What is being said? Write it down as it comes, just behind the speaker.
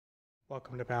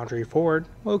Welcome to Boundary Ford,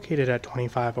 located at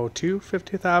 2502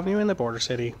 50th Avenue in the Border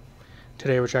City.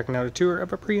 Today we're checking out a tour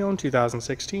of a pre-owned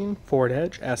 2016 Ford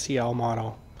Edge SEL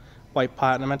model. White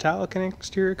platinum metallic in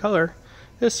exterior color,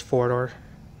 this four-door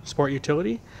sport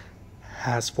utility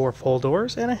has 4 full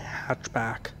doors and a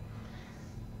hatchback.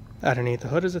 Underneath the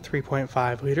hood is a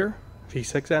 3.5-liter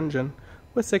V6 engine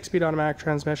with 6-speed automatic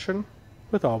transmission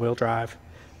with all-wheel drive.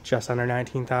 Just under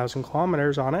 19,000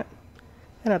 kilometers on it.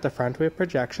 And at the front we have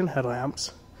projection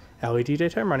headlamps, LED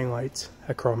daytime running lights,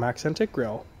 a chrome accented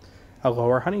grille, a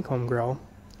lower honeycomb grille,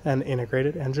 an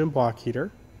integrated engine block heater,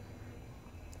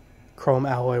 chrome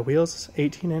alloy wheels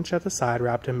 18-inch at the side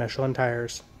wrapped in Michelin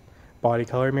tires, body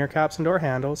color mirror caps and door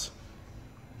handles,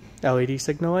 LED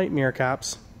signal light mirror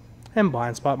caps, and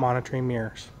blind spot monitoring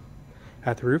mirrors.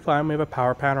 At the roof line we have a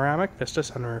power panoramic Vista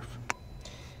sunroof.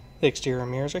 The exterior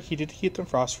mirrors are heated to keep them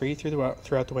frost free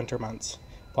throughout the winter months.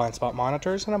 Blind spot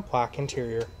monitors, and a black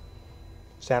interior.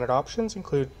 Standard options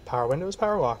include power windows,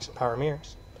 power locks, and power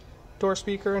mirrors, door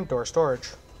speaker, and door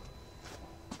storage.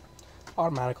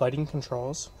 Automatic lighting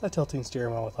controls, a tilting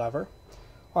steering wheel with lever.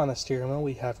 On the steering wheel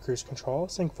we have cruise control,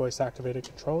 sync voice activated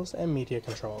controls, and media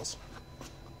controls.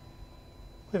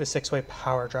 We have a 6-way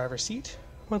power driver seat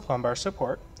with lumbar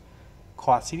support,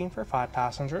 cloth seating for 5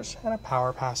 passengers, and a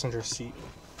power passenger seat.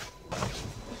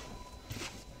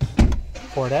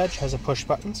 Ford Edge has a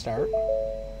push-button start,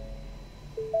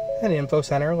 an info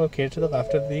center located to the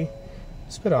left of the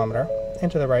speedometer, and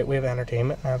to the right we have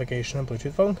entertainment, navigation, and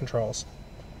Bluetooth phone controls.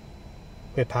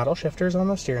 We have paddle shifters on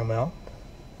the steering wheel,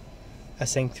 a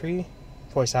Sync 3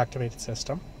 voice-activated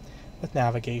system with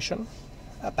navigation,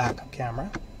 a backup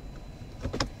camera,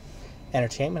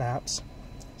 entertainment apps,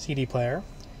 CD player,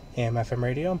 AM/FM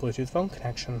radio, and Bluetooth phone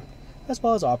connection, as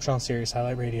well as optional Sirius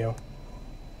satellite radio.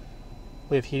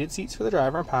 We have heated seats for the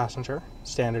driver and passenger,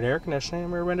 standard air conditioning,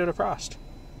 and rear window defrost.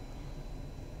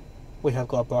 We have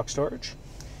glove box storage.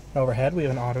 And overhead we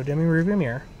have an auto-dimming rearview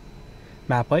mirror,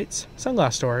 map lights,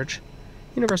 sunglass storage,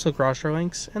 universal garage door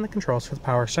links, and the controls for the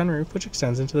power sunroof, which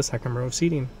extends into the second row of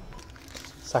seating.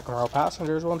 Second row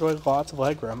passengers will enjoy lots of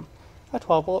legroom, a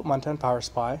 12-volt 110 power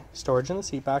supply, storage in the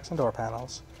seat backs and door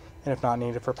panels, and if not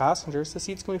needed for passengers, the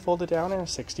seats can be folded down in a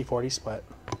 60-40 split.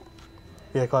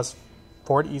 Vehicle has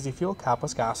Ford Easy Fuel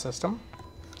capless gas system.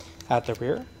 At the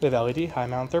rear, we have LED high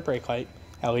mount third brake light,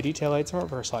 LED taillights and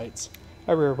reverse lights,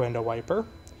 a rear window wiper,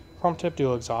 chrome tip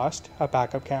dual exhaust, a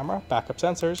backup camera, backup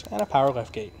sensors, and a power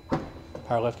liftgate.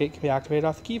 Power liftgate can be activated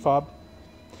off the key fob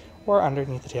or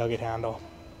underneath the tailgate handle.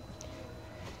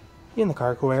 In the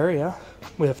cargo area,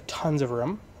 we have tons of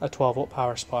room, a 12-volt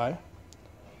power supply,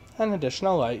 an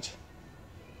additional light,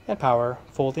 and power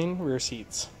folding rear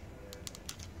seats.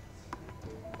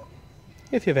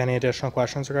 If you have any additional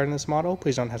questions regarding this model,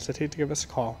 please don't hesitate to give us a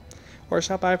call or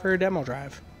stop by for a demo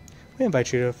drive. We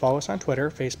invite you to follow us on Twitter,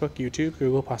 Facebook, YouTube,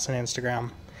 Google+, and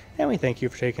Instagram. And we thank you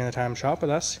for taking the time to shop with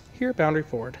us here at Boundary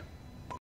Ford.